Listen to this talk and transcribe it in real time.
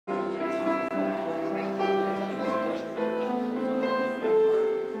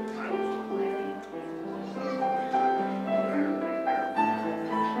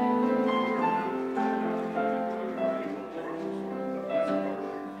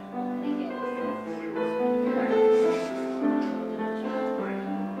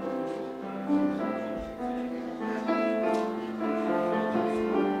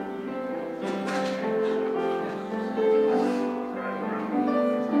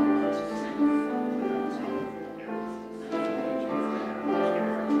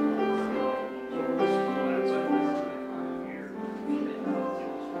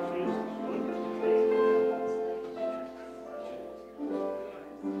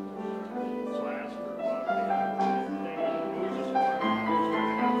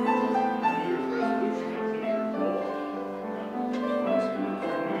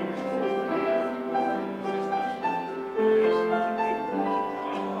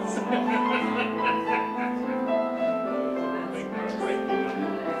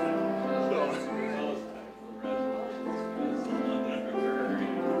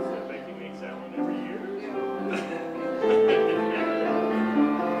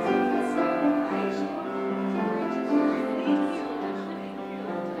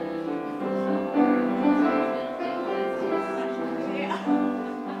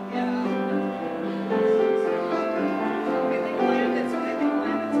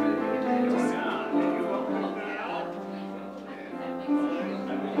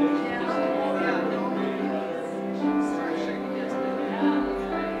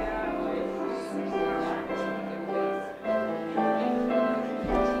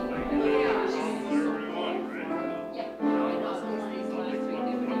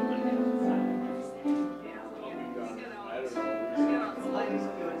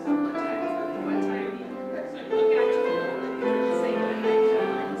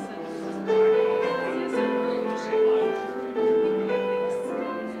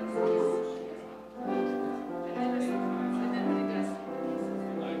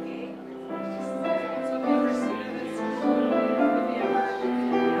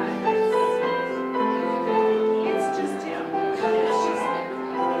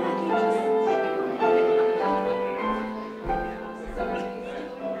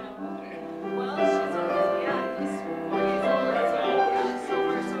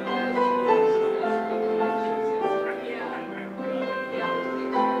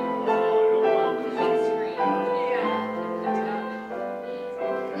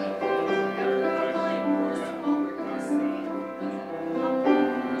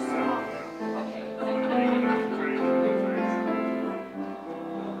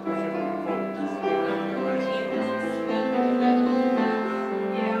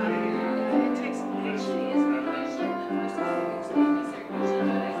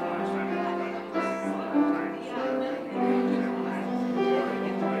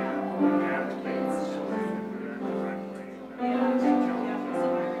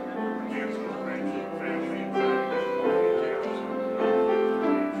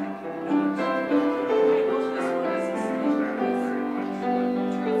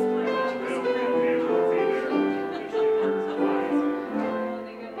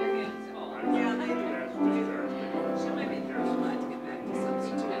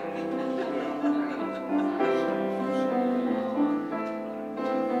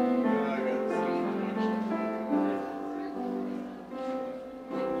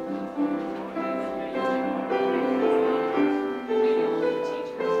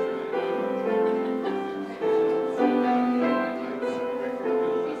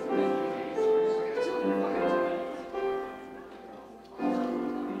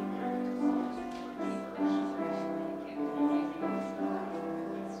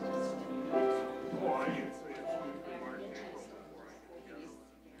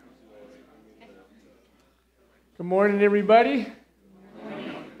Good morning, everybody. Good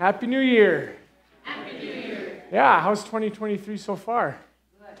morning. Happy New Year. Happy New Year. Yeah, how's 2023 so far?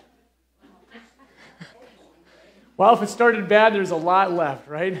 Good. Well, if it started bad, there's a lot left,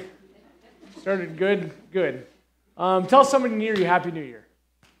 right? Started good, good. Tell somebody near you, Happy New Year.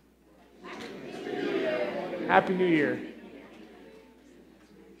 Happy New Year.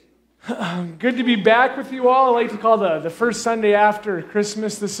 Good to be back with you all. I like to call the first Sunday after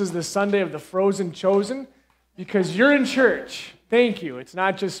Christmas, this is the Sunday of the Frozen Chosen, because you're in church. Thank you. It's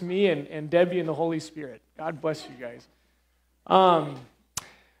not just me and Debbie and the Holy Spirit. God bless you guys.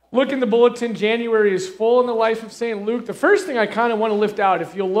 Look in the bulletin, January is full in the life of St. Luke. The first thing I kind of want to lift out,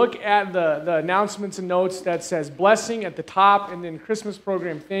 if you'll look at the announcements and notes that says blessing at the top and then Christmas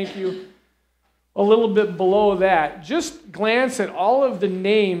program, thank you. A little bit below that, just glance at all of the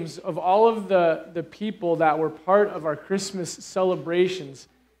names of all of the people that were part of our Christmas celebrations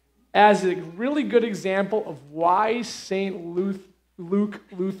as a really good example of why St. Luke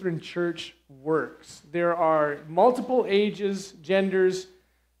Lutheran Church works. There are multiple ages, genders,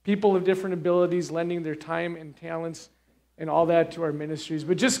 people of different abilities lending their time and talents and all that to our ministries.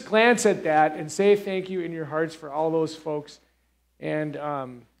 But just glance at that and say thank you in your hearts for all those folks and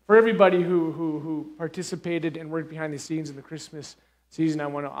for everybody who participated and worked behind the scenes in the Christmas season. I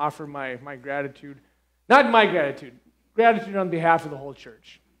want to offer my gratitude. Not my gratitude. Gratitude on behalf of the whole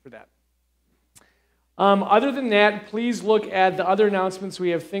church for that. Other than that, please look at the other announcements. We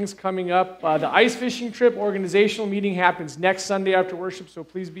have things coming up. The ice fishing trip organizational meeting happens next Sunday after worship, so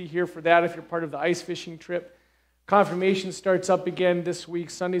please be here for that if you're part of the ice fishing trip. Confirmation starts up again this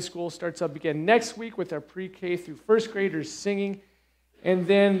week. Sunday school starts up again next week with our pre-K through first graders singing. And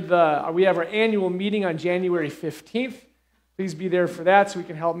then we have our annual meeting on January 15th. Please be there for that so we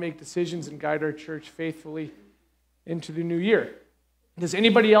can help make decisions and guide our church faithfully into the new year. Does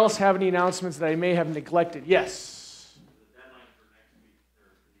anybody else have any announcements that I may have neglected? Yes.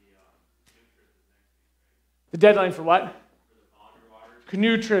 The deadline for what?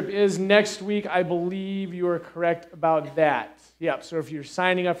 Canoe trip is next week. I believe you are correct about that. Yep, so if you're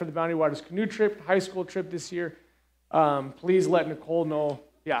signing up for the Boundary Waters canoe trip, high school trip this year, please let Nicole know,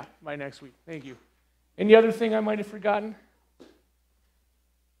 by next week. Thank you. Any other thing I might have forgotten?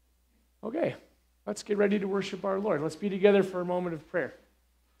 Okay, let's get ready to worship our Lord. Let's be together for a moment of prayer.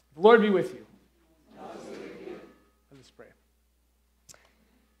 The Lord be with you. Let us pray.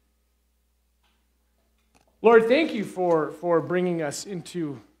 Lord, thank you for bringing us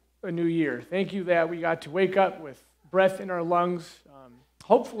into a new year. Thank you that we got to wake up with breath in our lungs,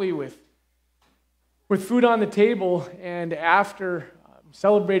 hopefully with food on the table, and after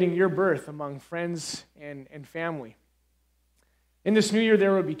celebrating your birth among friends and family. In this new year,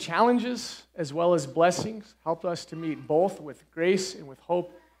 there will be challenges as well as blessings. Help us to meet both with grace and with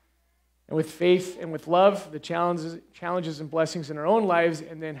hope and with faith and with love, the challenges and blessings in our own lives,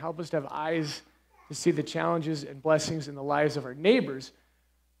 and then help us to have eyes to see the challenges and blessings in the lives of our neighbors,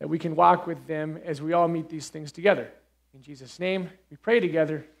 that we can walk with them as we all meet these things together. In Jesus' name, we pray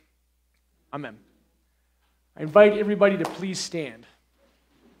together. Amen. I invite everybody to please stand.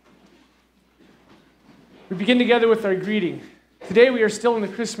 We begin together with our greeting. Today we are still in the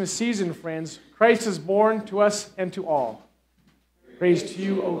Christmas season, friends. Christ is born to us and to all. Praise to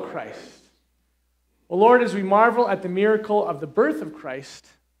you, O Christ. O Lord, as we marvel at the miracle of the birth of Christ,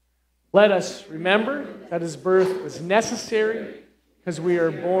 let us remember that his birth was necessary because we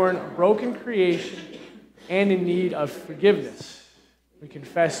are born a broken creation and in need of forgiveness. We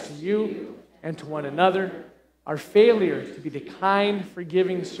confess to you and to one another our failure to be the kind,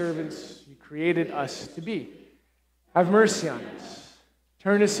 forgiving servants you created us to be. Have mercy on us.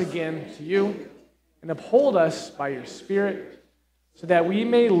 Turn us again to you and uphold us by your Spirit so that we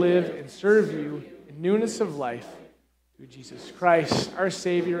may live and serve you in newness of life through Jesus Christ, our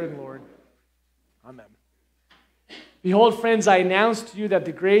Savior and Lord. Amen. Behold, friends, I announce to you that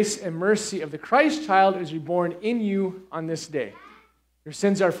the grace and mercy of the Christ child is reborn in you on this day. Your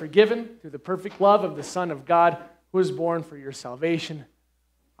sins are forgiven through the perfect love of the Son of God, who was born for your salvation.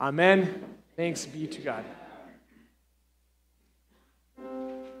 Amen. Thanks be to God.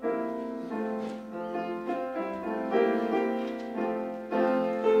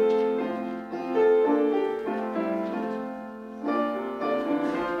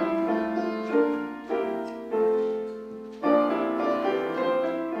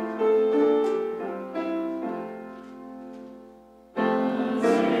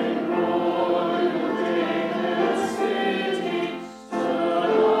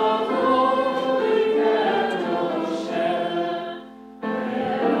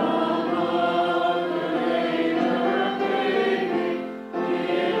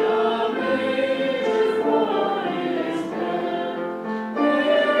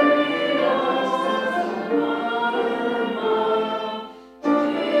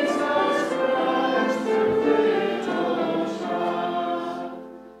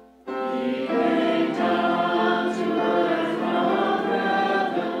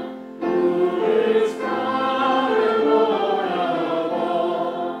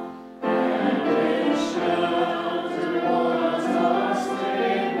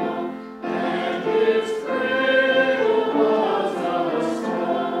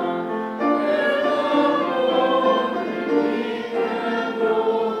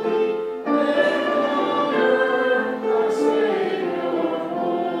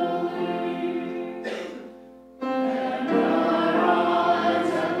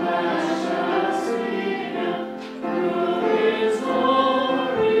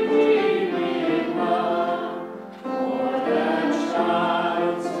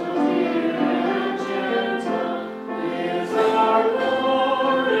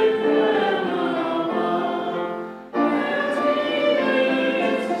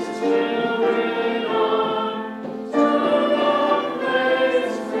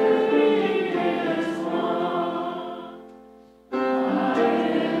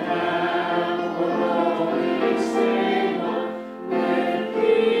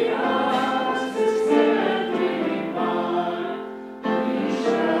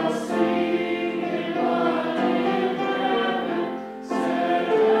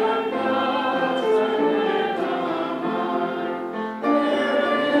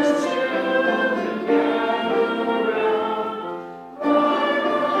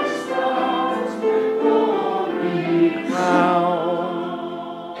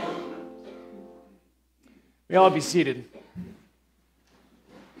 May all be seated.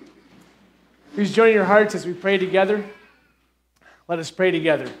 Please join your hearts as we pray together. Let us pray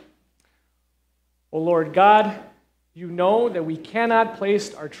together. O Lord God, you know that we cannot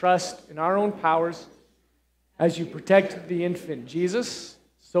place our trust in our own powers. As you protected the infant Jesus,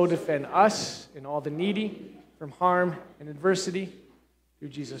 so defend us and all the needy from harm and adversity. Through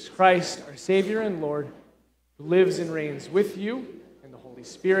Jesus Christ, our Savior and Lord, who lives and reigns with you and the Holy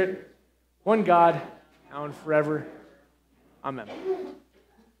Spirit, one God, now and forever. Amen.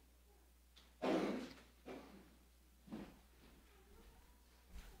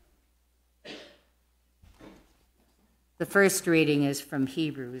 The first reading is from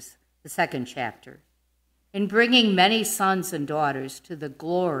Hebrews, the second chapter. In bringing many sons and daughters to the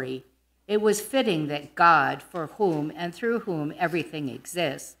glory, it was fitting that God, for whom and through whom everything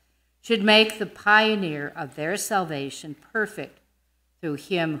exists, should make the pioneer of their salvation perfect through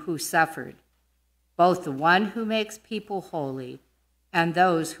him who suffered. Both the one who makes people holy and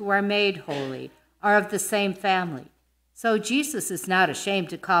those who are made holy are of the same family. So Jesus is not ashamed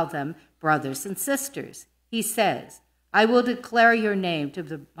to call them brothers and sisters. He says, I will declare your name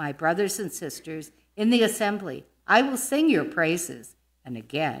to my brothers and sisters in the assembly. I will sing your praises. And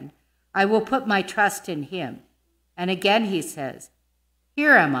again, I will put my trust in him. And again he says,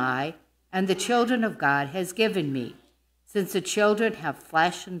 here am I, and the children of God has given me. Since the children have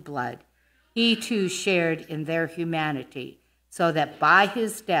flesh and blood, he too shared in their humanity, so that by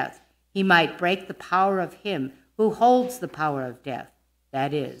his death he might break the power of him who holds the power of death,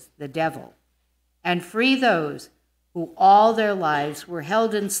 that is, the devil, and free those who all their lives were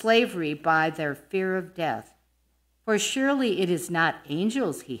held in slavery by their fear of death. For surely it is not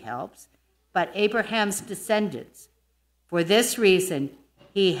angels he helps, but Abraham's descendants. For this reason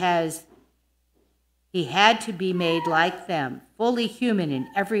he had to be made like them, fully human in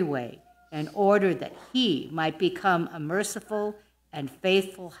every way, in order that he might become a merciful and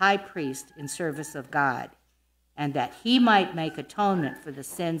faithful high priest in service of God, and that he might make atonement for the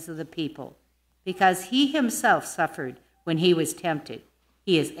sins of the people. Because he himself suffered when he was tempted,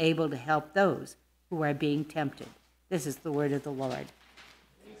 he is able to help those who are being tempted. This is the word of the Lord.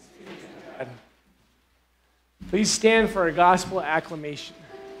 Please stand for our gospel acclamation.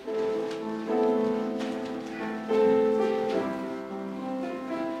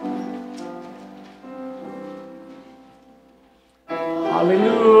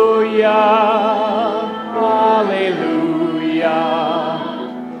 Hallelujah, hallelujah,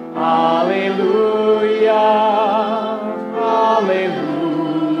 hallelujah, hallelujah,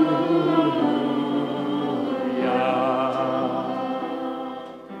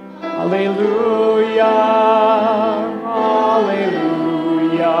 hallelujah, hallelujah,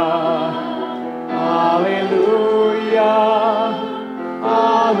 hallelujah,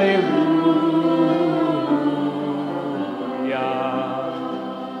 hallelujah.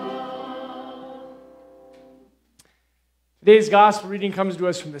 Today's gospel reading comes to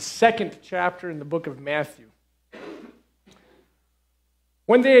us from the second chapter in the book of Matthew.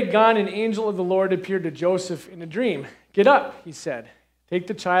 When they had gone, an angel of the Lord appeared to Joseph in a dream. Get up, he said. Take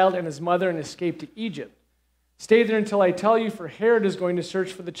the child and his mother and escape to Egypt. Stay there until I tell you, for Herod is going to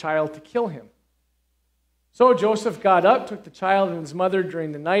search for the child to kill him. So Joseph got up, took the child and his mother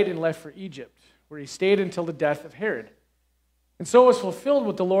during the night, and left for Egypt, where he stayed until the death of Herod. And so was fulfilled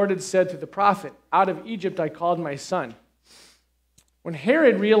what the Lord had said to the prophet, out of Egypt I called my son. When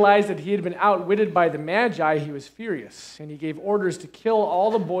Herod realized that he had been outwitted by the Magi, he was furious, and he gave orders to kill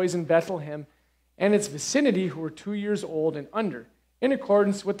all the boys in Bethlehem and its vicinity who were 2 years old and under, in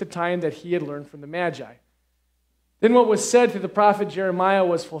accordance with the time that he had learned from the Magi. Then what was said to the prophet Jeremiah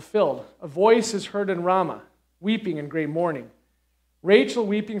was fulfilled. A voice is heard in Ramah, weeping in great mourning, Rachel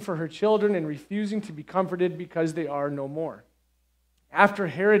weeping for her children and refusing to be comforted because they are no more. After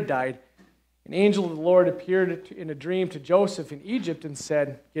Herod died, an angel of the Lord appeared in a dream to Joseph in Egypt and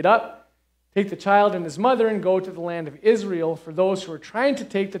said, Get up, take the child and his mother and go to the land of Israel, for those who are trying to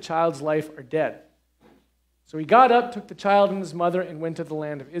take the child's life are dead. So he got up, took the child and his mother, and went to the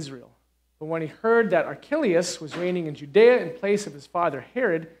land of Israel. But when he heard that Archelaus was reigning in Judea in place of his father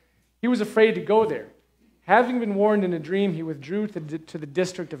Herod, he was afraid to go there. Having been warned in a dream, he withdrew to the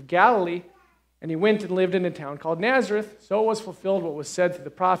district of Galilee, and he went and lived in a town called Nazareth. So was fulfilled what was said to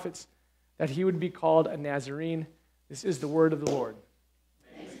the prophets, that he would be called a Nazarene. This is the word of the Lord.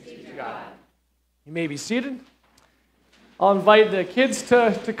 Thanks be to God. You may be seated. I'll invite the kids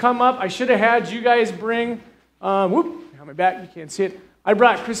to come up. I should have had you guys bring, on my back, you can't see it. I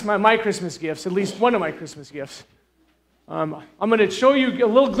brought my Christmas gifts, at least one of my Christmas gifts. I'm going to show you a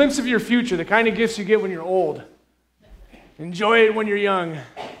little glimpse of your future, the kind of gifts you get when you're old. Enjoy it when you're young.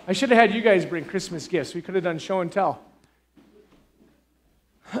 I should have had you guys bring Christmas gifts. We could have done show and tell.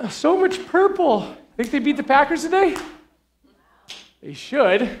 So much purple. Think they beat the Packers today? They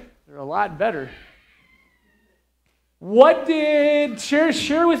should. They're a lot better.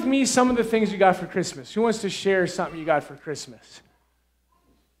 Share with me some of the things you got for Christmas. Who wants to share something you got for Christmas?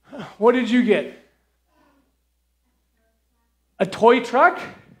 What did you get? A toy truck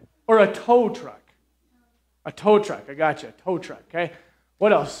or a tow truck? A tow truck. I got you. A tow truck, okay?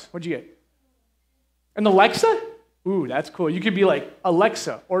 What else? What'd you get? An Alexa? Ooh, that's cool. You could be like,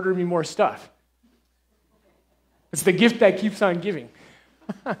 Alexa, order me more stuff. It's the gift that keeps on giving.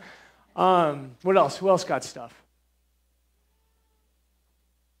 What else? Who else got stuff?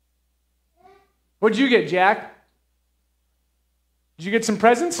 What'd you get, Jack? Did you get some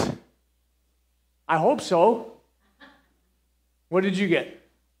presents? I hope so. What did you get?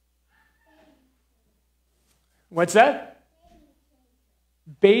 What's that?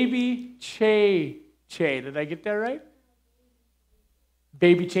 Baby Che. Did I get that right?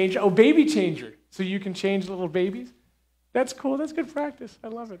 Baby changer. Oh, baby changer. So you can change little babies? That's cool. That's good practice. I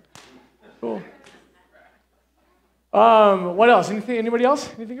love it. Cool. What else? Anything? Anybody else?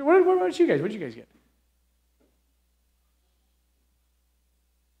 Anything? What about you guys? What did you guys get?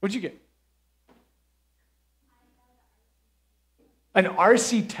 What'd you get? An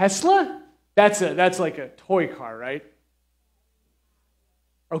RC Tesla? That's like a toy car, right?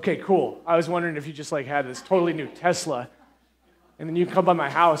 Okay, cool. I was wondering if you just like had this totally new Tesla, and then you can come by my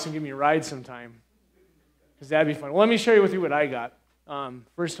house and give me a ride sometime, because that'd be fun. Well, let me share with you what I got.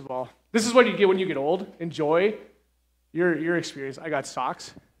 First of all, this is what you get when you get old. Enjoy your experience. I got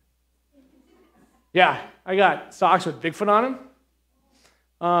socks. Yeah, I got socks with Bigfoot on them.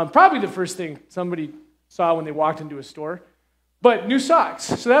 Probably the first thing somebody saw when they walked into a store. But new socks,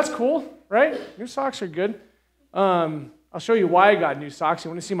 so that's cool, right? New socks are good. I'll show you why I got new socks.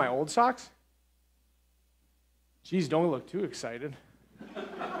 You want to see my old socks? Geez, don't look too excited.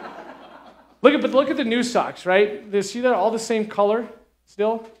 Look at the new socks, right? See that? All the same color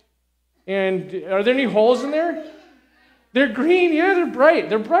still? And are there any holes in there? They're green. Yeah, they're bright.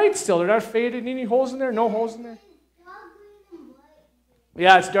 They're bright still. They're not faded. Any holes in there? No holes in there?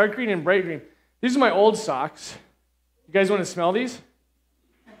 Yeah, it's dark green and bright green. These are my old socks. You guys want to smell these?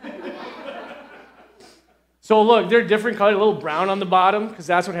 So look, they're different color, a little brown on the bottom, because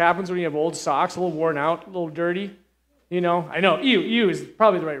that's what happens when you have old socks, a little worn out, a little dirty. You know, I know, ew is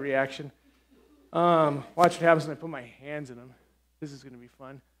probably the right reaction. Watch what happens when I put my hands in them. This is going to be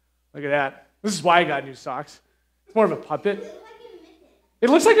fun. Look at that. This is why I got new socks. It's more of a puppet. It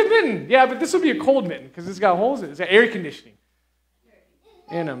looks like a mitten. Yeah, but this would be a cold mitten, because it's got holes in it. It's got air conditioning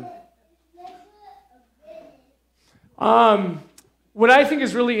in them. What I think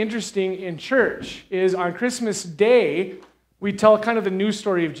is really interesting in church is on Christmas Day, we tell kind of the news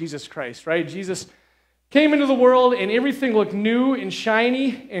story of Jesus Christ, right? Jesus came into the world and everything looked new and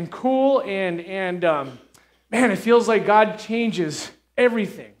shiny and cool and man, it feels like God changes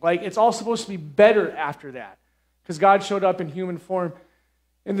everything. Like it's all supposed to be better after that because God showed up in human form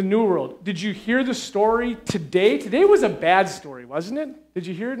in the new world. Did you hear the story today? Today was a bad story, wasn't it? Did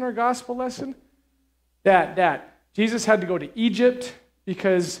you hear it in our gospel lesson? That Jesus had to go to Egypt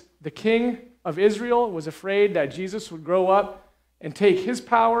because the king of Israel was afraid that Jesus would grow up and take his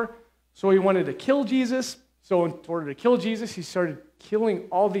power, so he wanted to kill Jesus. So in order to kill Jesus, he started killing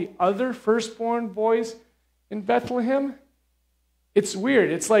all the other firstborn boys in Bethlehem. It's weird.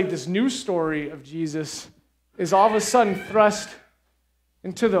 It's like this new story of Jesus is all of a sudden thrust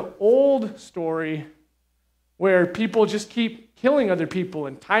into the old story where people just keep killing other people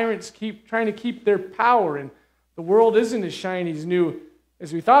and tyrants keep trying to keep their power and the world isn't as shiny as new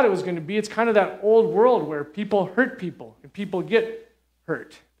as we thought it was going to be. It's kind of that old world where people hurt people and people get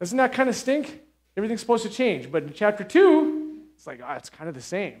hurt. Doesn't that kind of stink? Everything's supposed to change. But in chapter 2, it's like, it's kind of the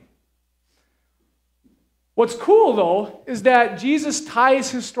same. What's cool, though, is that Jesus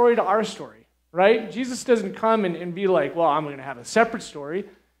ties his story to our story, right? Jesus doesn't come and be like, well, I'm going to have a separate story.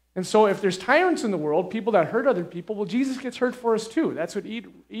 And so if there's tyrants in the world, people that hurt other people, well, Jesus gets hurt for us too. That's what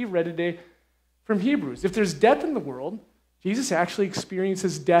Eve read today from Hebrews. If there's death in the world, Jesus actually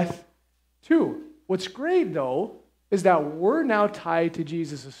experiences death too. What's great, though, is that we're now tied to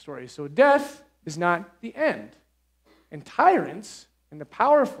Jesus' story. So death is not the end. And tyrants and the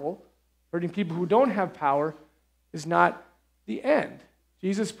powerful, hurting people who don't have power, is not the end.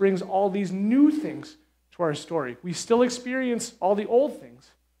 Jesus brings all these new things to our story. We still experience all the old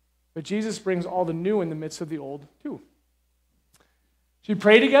things, but Jesus brings all the new in the midst of the old too. Should we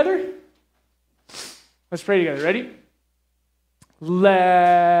pray together? Let's pray together. Ready?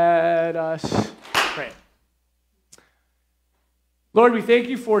 Let us pray. Lord, we thank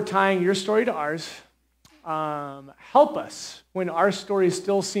you for tying your story to ours. help us when our story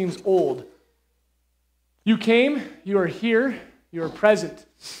still seems old. You came, you are here, you are present,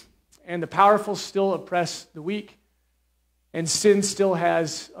 and the powerful still oppress the weak, and sin still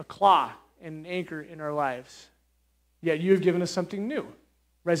has a claw and an anchor in our lives. Yet you have given us something new,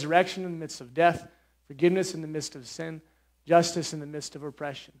 resurrection in the midst of death, forgiveness in the midst of sin, justice in the midst of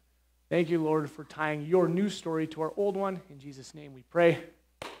oppression. Thank you, Lord, for tying your new story to our old one. In Jesus' name we pray.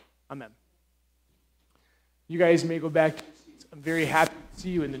 Amen. You guys may go back to your seats. I'm very happy to see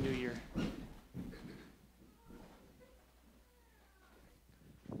you in the new year.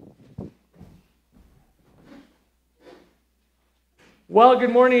 Well, good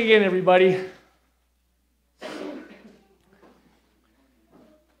morning again, everybody.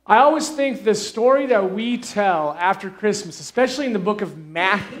 I always think the story that we tell after Christmas, especially in the book of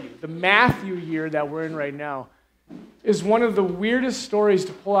Matthew, the Matthew year that we're in right now, is one of the weirdest stories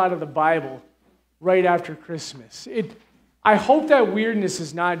to pull out of the Bible right after Christmas. I hope that weirdness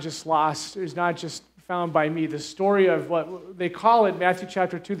is not just lost, is not just found by me. The story of what they call it, Matthew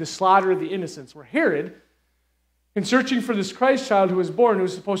chapter 2, the slaughter of the innocents, where Herod, in searching for this Christ child who was born, who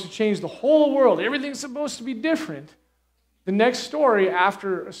was supposed to change the whole world, everything's supposed to be different. The next story,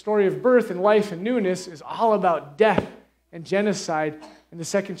 after a story of birth and life and newness, is all about death and genocide in the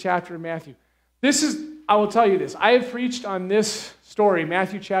second chapter of Matthew. I will tell you this, I have preached on this story,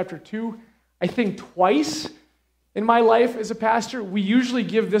 Matthew chapter 2, I think twice in my life as a pastor. We usually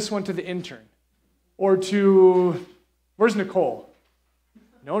give this one to the intern or to, where's Nicole?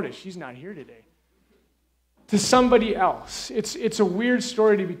 Notice she's not here today. To somebody else. It's a weird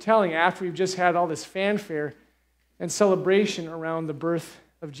story to be telling after we've just had all this fanfare and celebration around the birth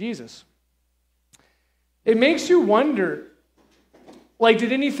of Jesus. It makes you wonder,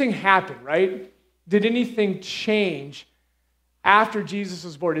 did anything happen, right? Did anything change after Jesus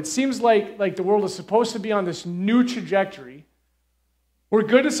was born? It seems like the world is supposed to be on this new trajectory where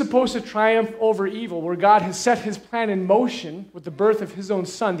good is supposed to triumph over evil, where God has set his plan in motion with the birth of his own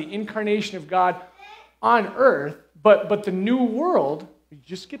son, the incarnation of God on earth, but the new world, you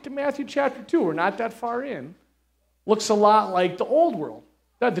just get to Matthew chapter 2, we're not that far in, looks a lot like the old world.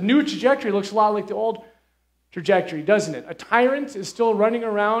 The new trajectory looks a lot like the old trajectory, doesn't it? A tyrant is still running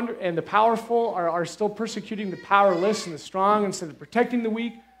around, and the powerful are still persecuting the powerless and the strong instead of protecting the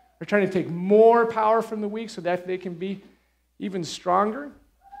weak. They're trying to take more power from the weak so that they can be even stronger.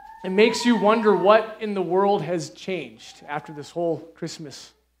 It makes you wonder what in the world has changed after this whole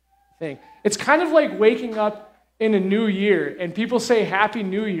Christmas thing. It's kind of like waking up in a new year, and people say Happy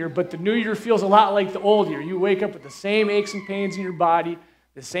New Year, but the new year feels a lot like the old year. You wake up with the same aches and pains in your body,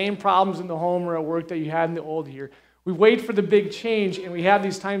 the same problems in the home or at work that you had in the old year. We wait for the big change, and we have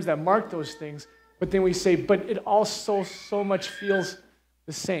these times that mark those things, but then we say, but it also so much feels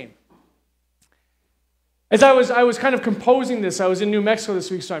the same. As I was kind of composing this, I was in New Mexico this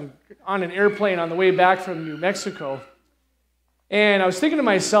week, so I'm on an airplane on the way back from New Mexico, and I was thinking to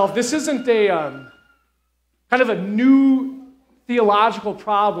myself, this isn't a kind of a new theological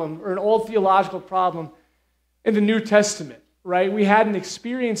problem or an old theological problem in the New Testament, right? We had an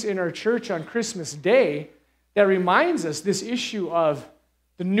experience in our church on Christmas Day that reminds us this issue of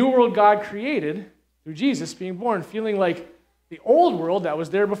the new world God created through Jesus being born, feeling like the old world that was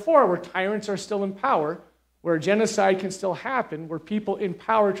there before, where tyrants are still in power, where genocide can still happen, where people in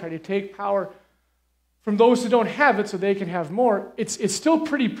power try to take power from those who don't have it so they can have more. It's still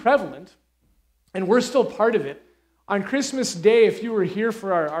pretty prevalent. And we're still part of it. On Christmas Day, if you were here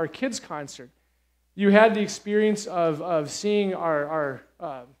for our kids' concert, you had the experience of seeing our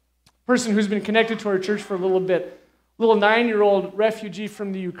person who's been connected to our church for a little bit, little 9-year-old refugee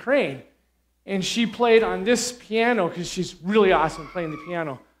from the Ukraine. And she played on this piano, because she's really awesome playing the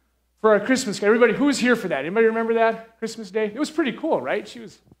piano, for our Christmas Day. Everybody, who was here for that? Anybody remember that, Christmas Day? It was pretty cool, right? She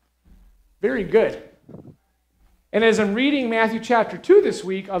was very good. And as I'm reading Matthew chapter 2 this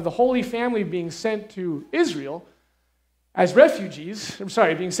week of the Holy Family being sent to Israel as refugees,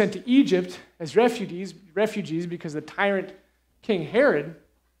 being sent to Egypt as refugees because the tyrant King Herod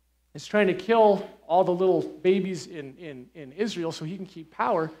is trying to kill all the little babies in Israel so he can keep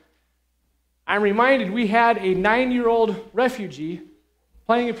power, I'm reminded we had a 9-year-old refugee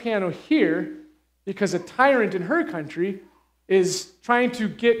playing a piano here because a tyrant in her country is trying to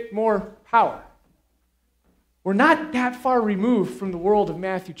get more power. We're not that far removed from the world of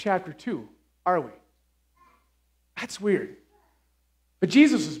Matthew chapter 2, are we? That's weird. But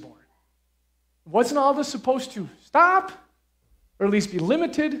Jesus was born. Wasn't all this supposed to stop? Or at least be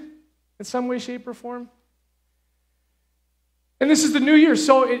limited in some way, shape, or form? And this is the new year,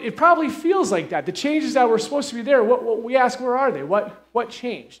 so it probably feels like that. The changes that were supposed to be there, what we ask, where are they? What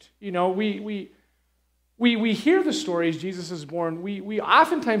changed? You know, we we hear the stories Jesus is born. We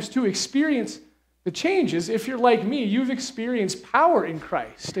oftentimes, too, experience the changes. If you're like me, you've experienced power in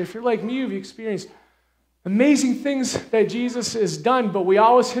Christ. If you're like me, you've experienced amazing things that Jesus has done, but we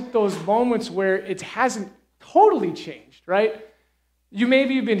always hit those moments where it hasn't totally changed, right? You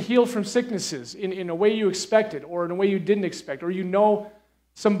maybe have been healed from sicknesses in a way you expected or in a way you didn't expect, or you know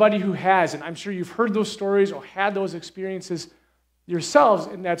somebody who has, and I'm sure you've heard those stories or had those experiences yourselves,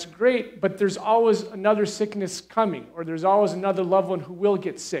 and that's great, but there's always another sickness coming, or there's always another loved one who will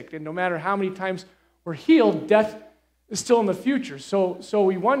get sick, and no matter how many times we're healed, death is still in the future. So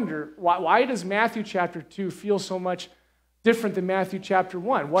we wonder, why does Matthew chapter 2 feel so much different than Matthew chapter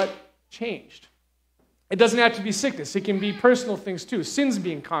 1? What changed? It doesn't have to be sickness. It can be personal things too, sins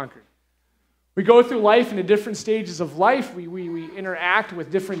being conquered. We go through life in the different stages of life. We interact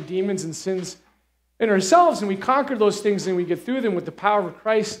with different demons and sins in ourselves, and we conquer those things, and we get through them with the power of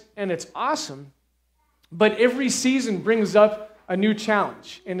Christ, and it's awesome. But every season brings up a new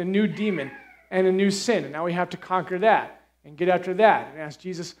challenge and a new demon and a new sin, and now we have to conquer that and get after that and ask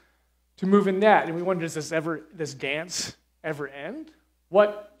Jesus to move in that. And we wonder, does this dance ever end?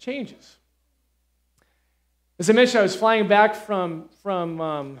 What changes? As I mentioned, I was flying back from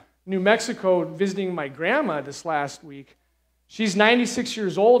New Mexico visiting my grandma this last week. She's 96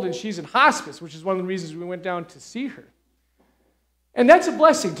 years old, and she's in hospice, which is one of the reasons we went down to see her. And that's a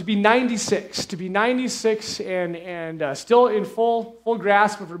blessing, to be 96, and still in full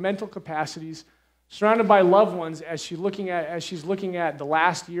grasp of her mental capacities, surrounded by loved ones as she's looking at the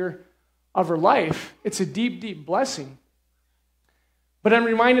last year of her life. It's a deep, deep blessing. But I'm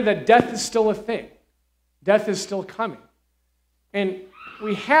reminded that death is still a thing. Death is still coming. And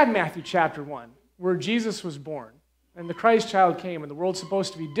we had Matthew chapter 1, where Jesus was born, and the Christ child came, and the world's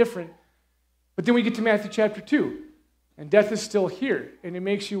supposed to be different. But then we get to Matthew chapter 2, and death is still here, and it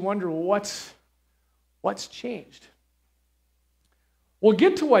makes you wonder, well, what's changed? We'll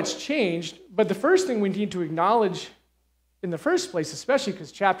get to what's changed, but the first thing we need to acknowledge in the first place, especially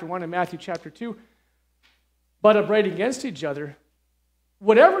because chapter 1 and Matthew chapter 2 butt up right against each other,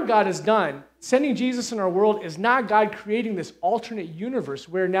 whatever God has done, sending Jesus in our world is not God creating this alternate universe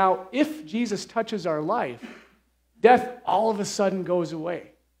where now if Jesus touches our life, death all of a sudden goes away.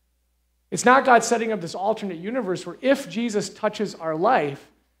 It's not God setting up this alternate universe where if Jesus touches our life,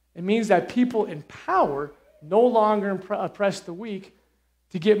 it means that people in power no longer oppress the weak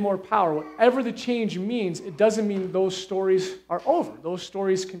to get more power. Whatever the change means, it doesn't mean those stories are over. Those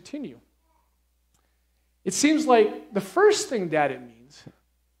stories continue. It seems like the first thing that it means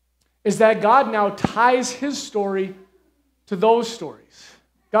is that God now ties his story to those stories.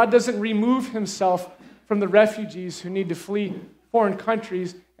 God doesn't remove himself from the refugees who need to flee foreign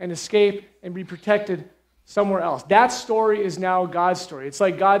countries and escape and be protected somewhere else. That story is now God's story. It's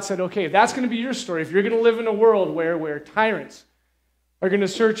like God said, okay, if that's going to be your story, if you're going to live in a world where tyrants are going to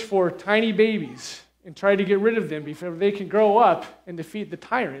search for tiny babies and try to get rid of them before they can grow up and defeat the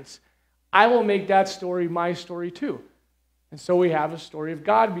tyrants, I will make that story my story too. And so we have a story of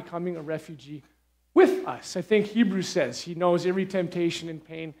God becoming a refugee with us. I think Hebrews says he knows every temptation and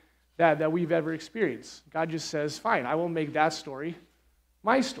pain that we've ever experienced. God just says, fine, I will make that story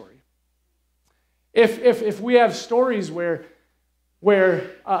my story. If we have stories where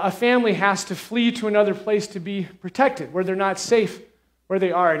a family has to flee to another place to be protected, where they're not safe where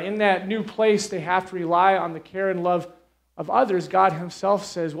they are, and in that new place they have to rely on the care and love of others, God himself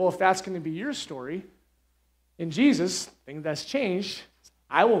says, well, if that's going to be your story, in Jesus, the thing that's changed,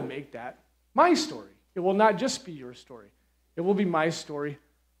 I will make that my story. It will not just be your story. It will be my story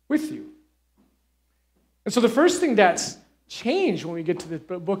with you. And so the first thing that's changed when we get to the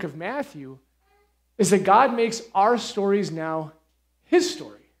book of Matthew is that God makes our stories now his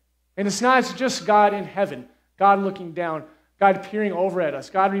story. And it's not just God in heaven, God looking down, God peering over at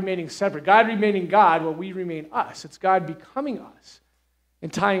us, God remaining separate, God remaining God while we remain us. It's God becoming us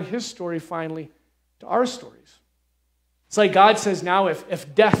and tying his story finally to our stories. It's like God says now,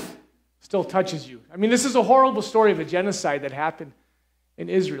 if death still touches you. I mean, this is a horrible story of a genocide that happened in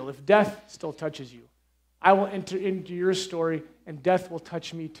Israel. If death still touches you, I will enter into your story and death will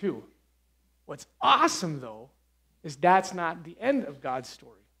touch me too. What's awesome, though, is that's not the end of God's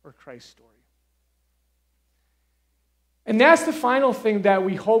story or Christ's story. And that's the final thing that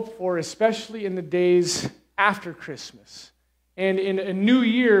we hope for, especially in the days after Christmas. And in a new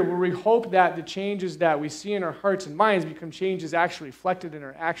year where we hope that the changes that we see in our hearts and minds become changes actually reflected in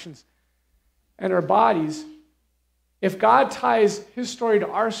our actions and our bodies. If God ties his story to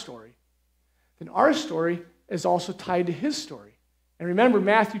our story, then our story is also tied to his story. And remember,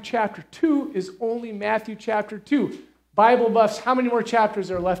 Matthew chapter 2 is only Matthew chapter 2. Bible buffs, how many more chapters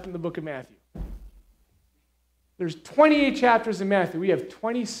are left in the book of Matthew? There's 28 chapters in Matthew. We have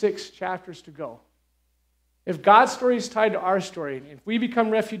 26 chapters to go. If God's story is tied to our story, and if we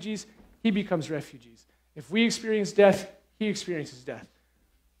become refugees, he becomes refugees. If we experience death, he experiences death.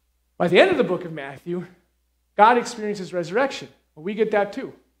 By the end of the book of Matthew, God experiences resurrection. Well, we get that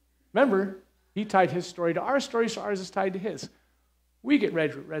too. Remember, he tied his story to our story, so ours is tied to his. We get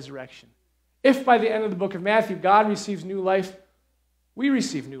resurrection. If by the end of the book of Matthew, God receives new life, we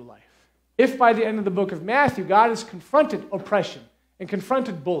receive new life. If by the end of the book of Matthew, God has confronted oppression and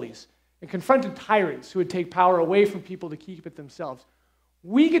confronted bullies and confronted tyrants who would take power away from people to keep it themselves,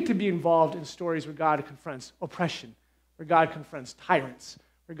 we get to be involved in stories where God confronts oppression, where God confronts tyrants,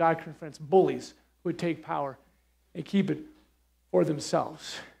 where God confronts bullies who would take power and keep it for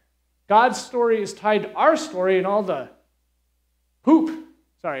themselves. God's story is tied to our story and all the poop.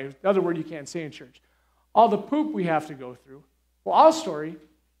 Sorry, the other word you can't say in church. All the poop we have to go through. Well, our story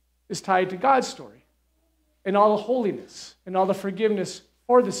is tied to God's story and all the holiness and all the forgiveness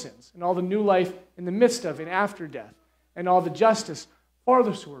for the sins and all the new life in the midst of and after death and all the justice for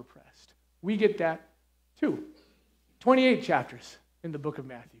those who are oppressed. We get that too. 28 chapters in the book of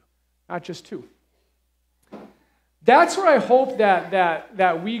Matthew, not just 2. That's where I hope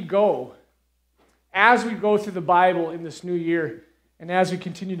that we go as we go through the Bible in this new year and as we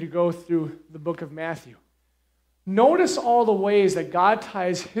continue to go through the book of Matthew. Notice all the ways that God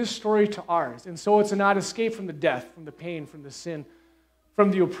ties his story to ours. And so it's not escape from the death, from the pain, from the sin,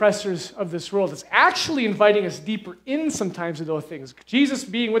 from the oppressors of this world. It's actually inviting us deeper in sometimes of those things. Jesus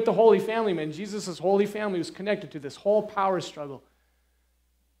being with the Holy Family, man, Jesus' Holy Family was connected to this whole power struggle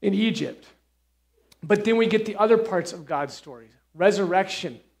in Egypt. But then we get the other parts of God's story.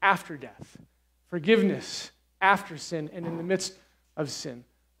 Resurrection after death. Forgiveness after sin and in the midst of sin.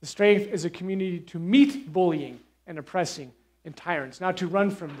 The strength as a community to meet bullying and oppressing and tyrants, not to run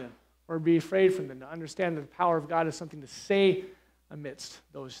from them or be afraid from them, to understand that the power of God is something to say amidst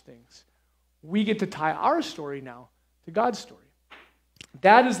those things. We get to tie our story now to God's story.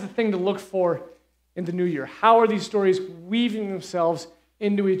 That is the thing to look for in the new year. How are these stories weaving themselves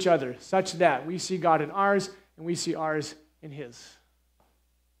into each other such that we see God in ours and we see ours in his?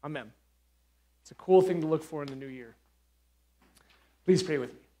 Amen. It's a cool thing to look for in the new year. Please pray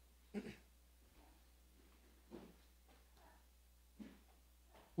with me.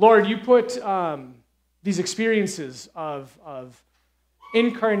 Lord, you put these experiences of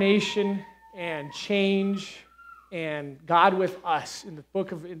incarnation and change and God with us in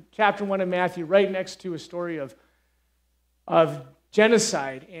chapter 1 of Matthew, right next to a story of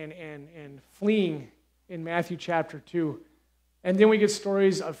genocide and fleeing in Matthew chapter 2. And then we get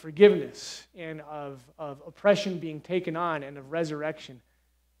stories of forgiveness and of oppression being taken on and of resurrection.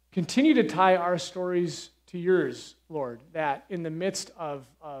 Continue to tie our stories to yours, Lord, that in the midst of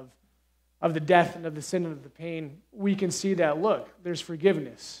the death and of the sin and of the pain, we can see that, look, there's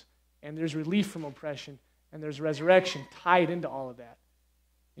forgiveness and there's relief from oppression and there's resurrection tied into all of that.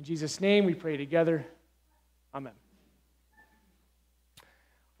 In Jesus' name we pray together. Amen.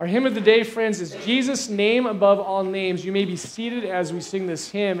 Our hymn of the day, friends, is Jesus' Name Above All Names. You may be seated as we sing this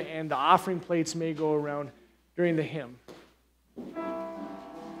hymn, and the offering plates may go around during the hymn.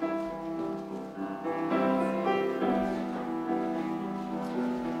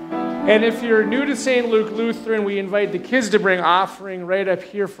 And if you're new to St. Luke Lutheran, we invite the kids to bring offering right up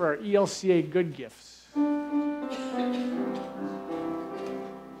here for our ELCA Good Gifts.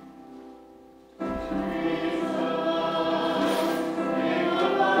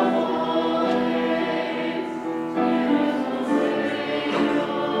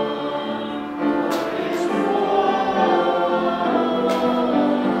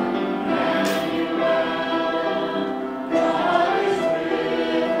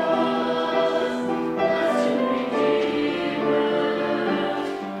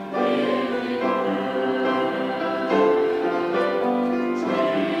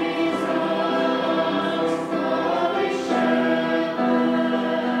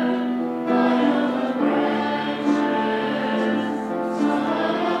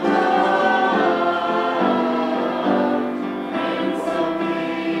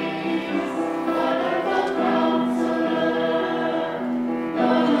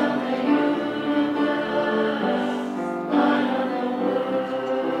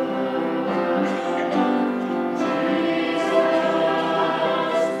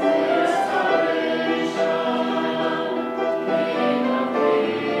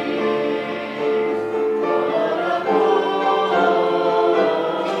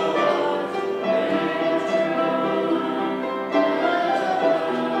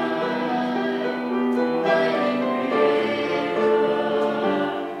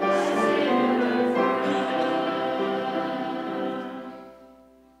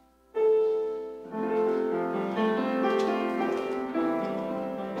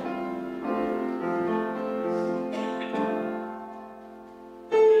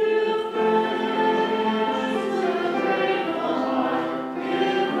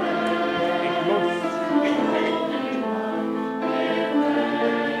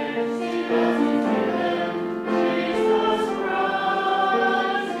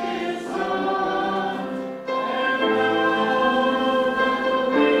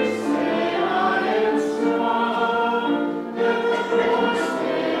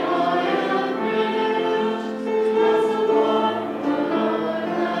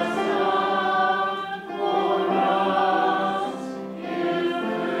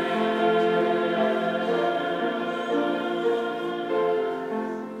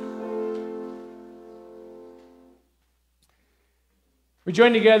 We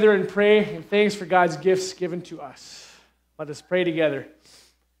join together and pray in thanks for God's gifts given to us. Let us pray together.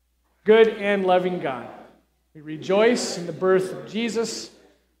 Good and loving God, we rejoice in the birth of Jesus,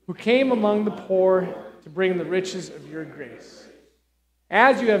 who came among the poor to bring the riches of your grace.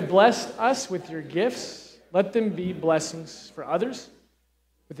 As you have blessed us with your gifts, let them be blessings for others.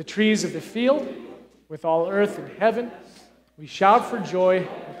 With the trees of the field, with all earth and heaven, we shout for joy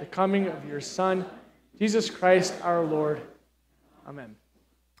at the coming of your Son, Jesus Christ our Lord. Amen.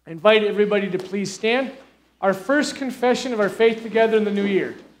 I invite everybody to please stand. Our first confession of our faith together in the new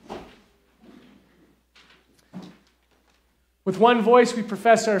year. With one voice, we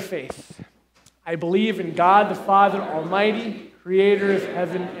profess our faith. I believe in God the Father Almighty, creator of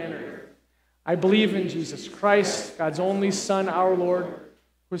heaven and earth. I believe in Jesus Christ, God's only Son, our Lord,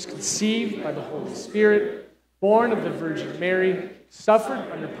 who was conceived by the Holy Spirit, born of the Virgin Mary, suffered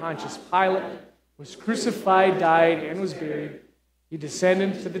under Pontius Pilate, was crucified, died, and was buried. He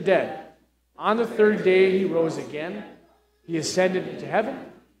descended to the dead. On the third day he rose again. He ascended into heaven.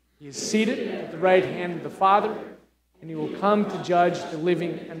 He is seated at the right hand of the Father, and he will come to judge the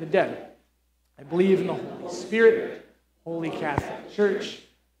living and the dead. I believe in the Holy Spirit, Holy Catholic Church,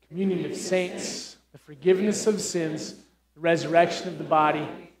 communion of saints, the forgiveness of sins, the resurrection of the body,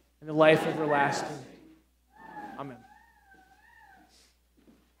 and the life everlasting. Amen.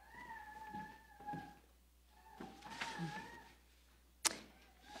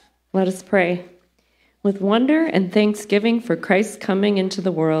 Let us pray. With wonder and thanksgiving for Christ's coming into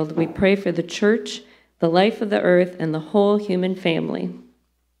the world, we pray for the church, the life of the earth, and the whole human family.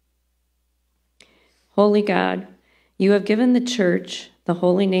 Holy God, you have given the church the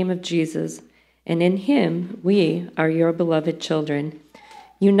holy name of Jesus, and in him we are your beloved children.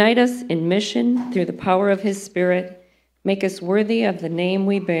 Unite us in mission through the power of his Spirit. Make us worthy of the name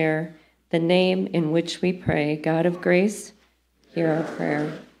we bear, the name in which we pray. God of grace, hear our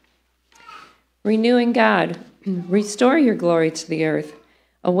prayer. Renewing God, restore your glory to the earth.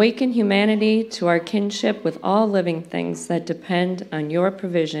 Awaken humanity to our kinship with all living things that depend on your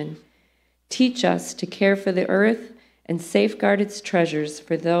provision. Teach us to care for the earth and safeguard its treasures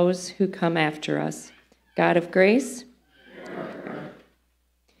for those who come after us. God of grace,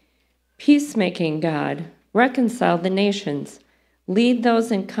 peacemaking God, reconcile the nations. Lead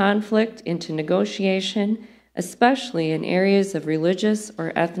those in conflict into negotiation, especially in areas of religious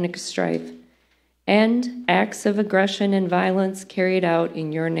or ethnic strife. End acts of aggression and violence carried out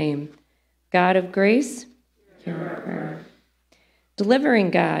in your name. God of grace, hear our prayer.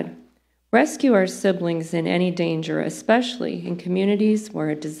 Delivering God, rescue our siblings in any danger, especially in communities where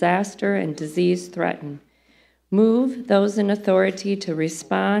a disaster and disease threaten. Move those in authority to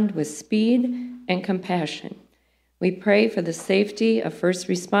respond with speed and compassion. We pray for the safety of first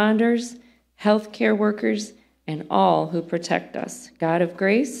responders, healthcare workers, and all who protect us. God of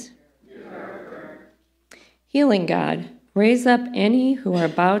grace, healing God, raise up any who are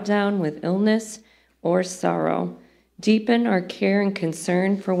bowed down with illness or sorrow. Deepen our care and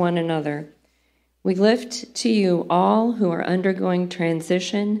concern for one another. We lift to you all who are undergoing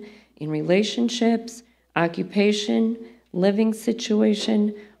transition in relationships, occupation, living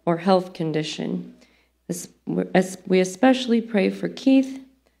situation, or health condition. We especially pray for Keith,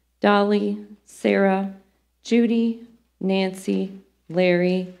 Dolly, Sarah, Judy, Nancy,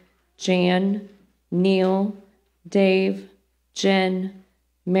 Larry, Jan, Neil, Dave, Jen,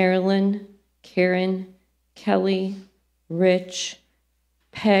 Marilyn, Karen, Kelly, Rich,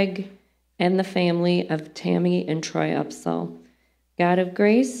 Peg, and the family of Tammy and Troy Upsall. God of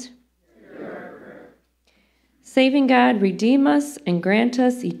grace, saving God, redeem us and grant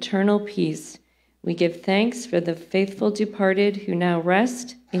us eternal peace. We give thanks for the faithful departed who now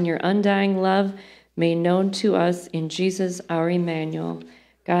rest in your undying love made known to us in Jesus our Emmanuel.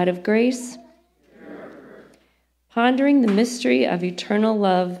 God of grace, pondering the mystery of eternal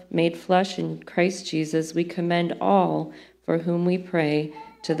love made flesh in Christ Jesus, we commend all for whom we pray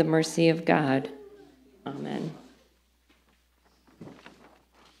to the mercy of God. Amen.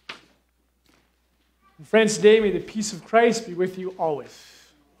 Friends, today may the peace of Christ be with you always.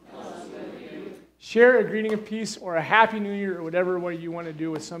 Share a greeting of peace or a happy new year or whatever way you want to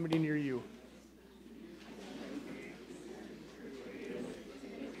do with somebody near you.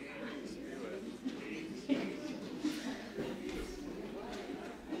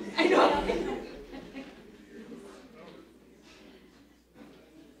 I know.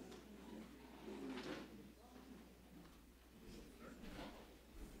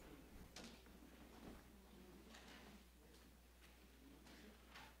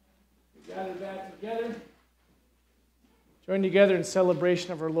 Gather back together. Join together in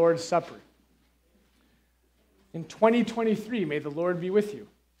celebration of our Lord's Supper. In 2023, may the Lord be with you.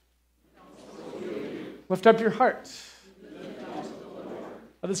 Lift up your hearts.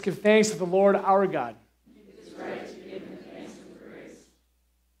 Let us give thanks to the Lord our God. It is right to give him thanks and praise.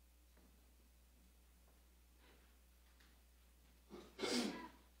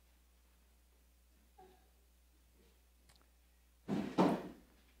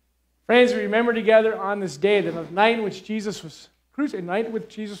 Friends, we remember together on this day that the night in which Jesus was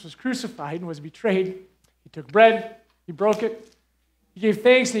crucified and was betrayed, he took bread, he broke it, he gave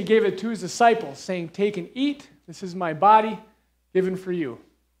thanks, and he gave it to his disciples, saying, "Take and eat. This is my body given for you."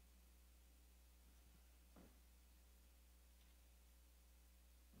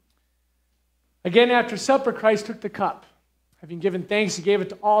 Again, after supper, Christ took the cup. Having given thanks, he gave it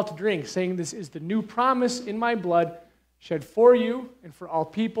to all to drink, saying, "This is the new promise in my blood, shed for you and for all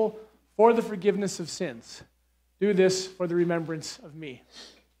people, for the forgiveness of sins. Do this for the remembrance of me."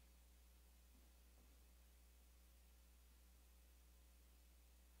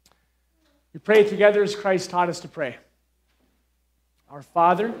 We pray together as Christ taught us to pray. Our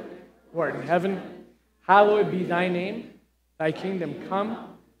Father, who art in heaven, hallowed be thy name. Thy kingdom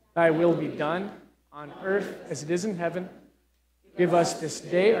come, thy will be done, on earth as it is in heaven. Give us this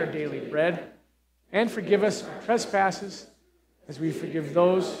day our daily bread, and forgive us our trespasses, as we forgive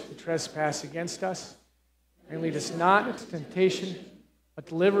those who trespass against us. And lead us not into temptation, but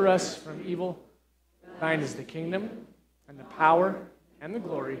deliver us from evil. Thine is the kingdom, and the power, and the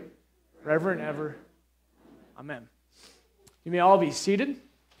glory, forever and ever. Amen. You may all be seated.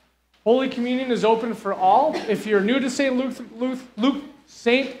 Holy Communion is open for all. If you're new to St.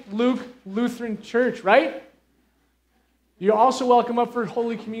 Luke Lutheran Church, right? You're also welcome up for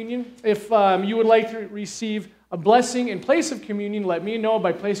Holy Communion. If you would like to receive a blessing in place of communion, let me know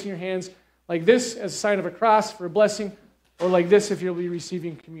by placing your hands like this as a sign of a cross for a blessing, or like this if you'll be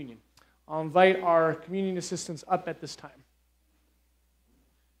receiving communion. I'll invite our communion assistants up at this time.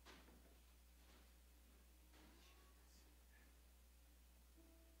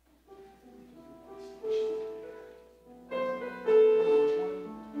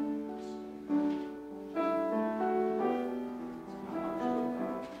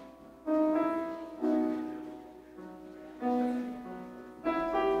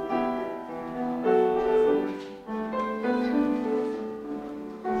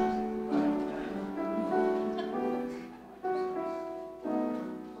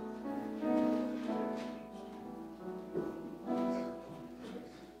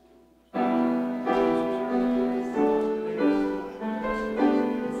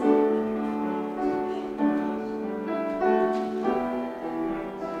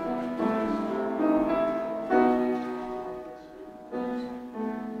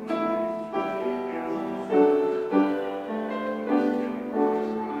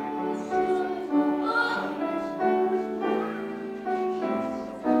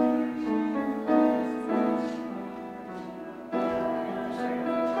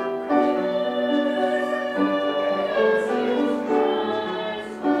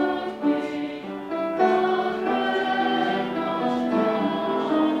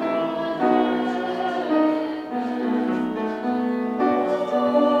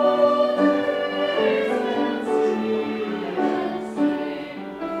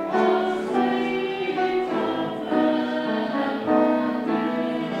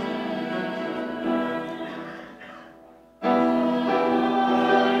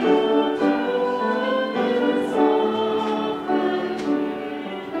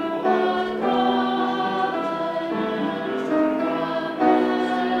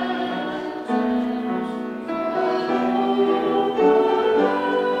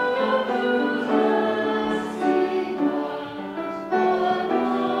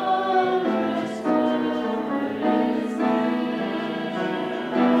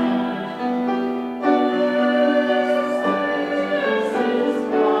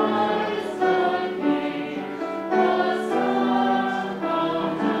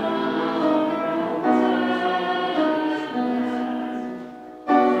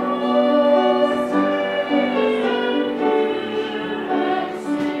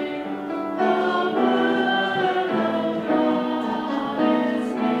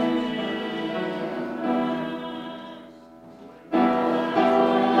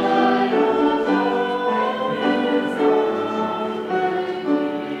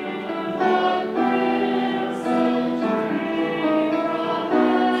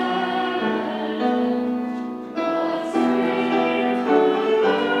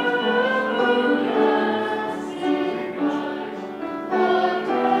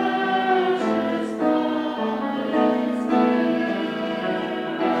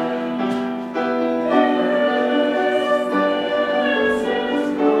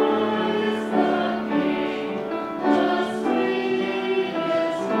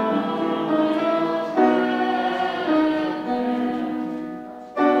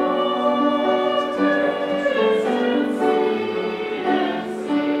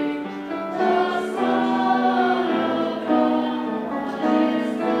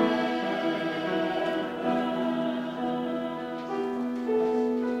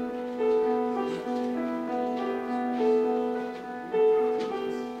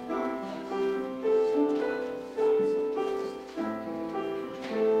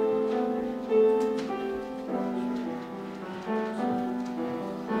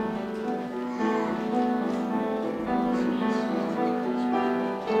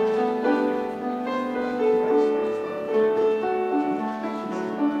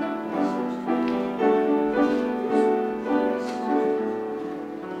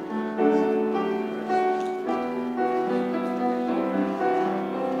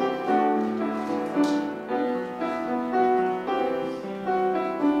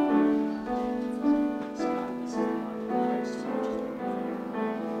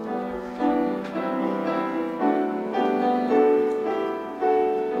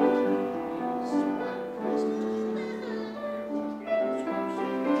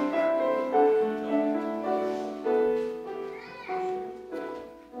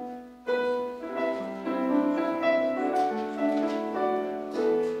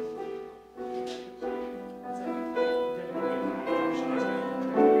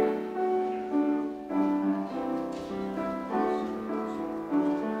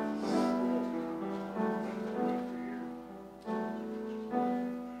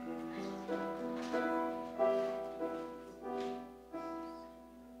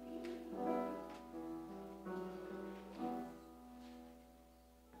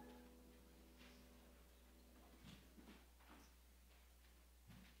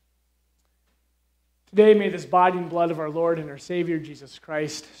 Today, may this body and blood of our Lord and our Savior, Jesus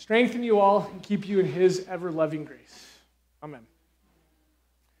Christ, strengthen you all and keep you in his ever-loving grace. Amen.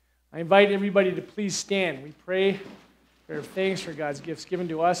 I invite everybody to please stand. We pray for thanks for God's gifts given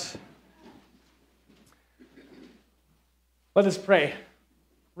to us. Let us pray.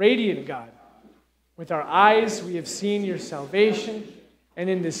 Radiant God, with our eyes we have seen your salvation, and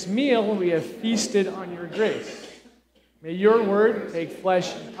in this meal we have feasted on your grace. May your word take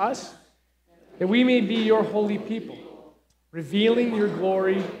flesh in us, that we may be your holy people, revealing your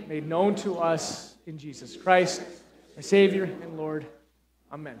glory made known to us in Jesus Christ, our Savior and Lord.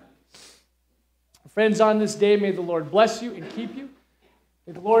 Amen. Friends, on this day, may the Lord bless you and keep you.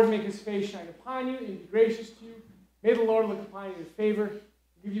 May the Lord make his face shine upon you and be gracious to you. May the Lord look upon you with favor and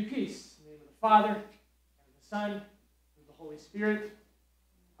give you peace. In the name of the Father, and of the Son, and of the Holy Spirit.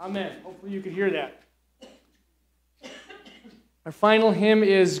 Amen. Hopefully you could hear that. Our final hymn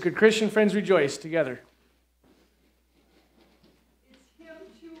is Good Christian Friends Rejoice together. It's hymn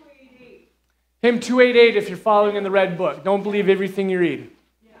 288. Hymn 288 if you're following in the red book. Don't believe everything you read.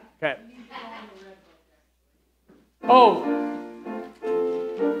 Yeah. Okay. You need to go in the red book, Oh.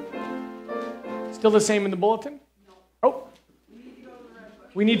 Still the same in the bulletin? No. Oh. You need to go to the red book.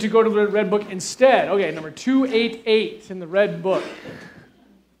 We need to go to the red book instead. Okay, number 288 in the red book.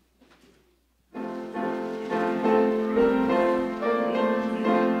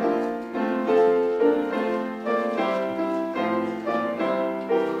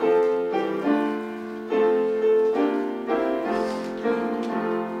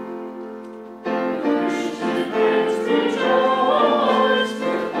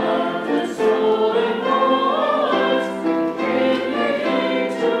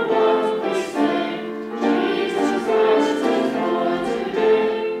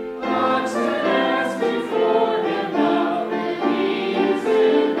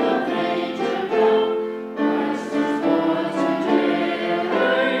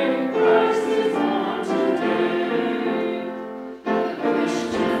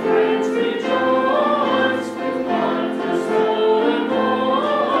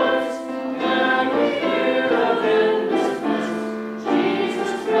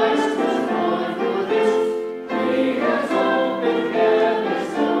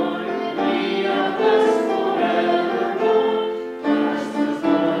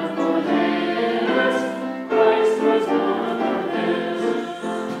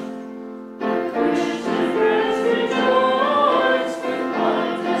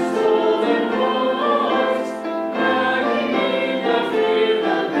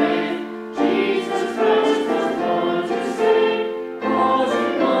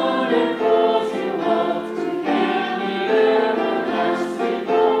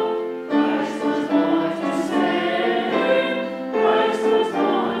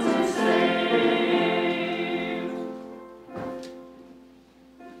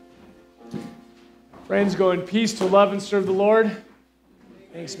 Friends, go in peace to love and serve the Lord.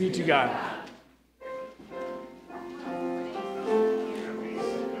 Thanks be to God.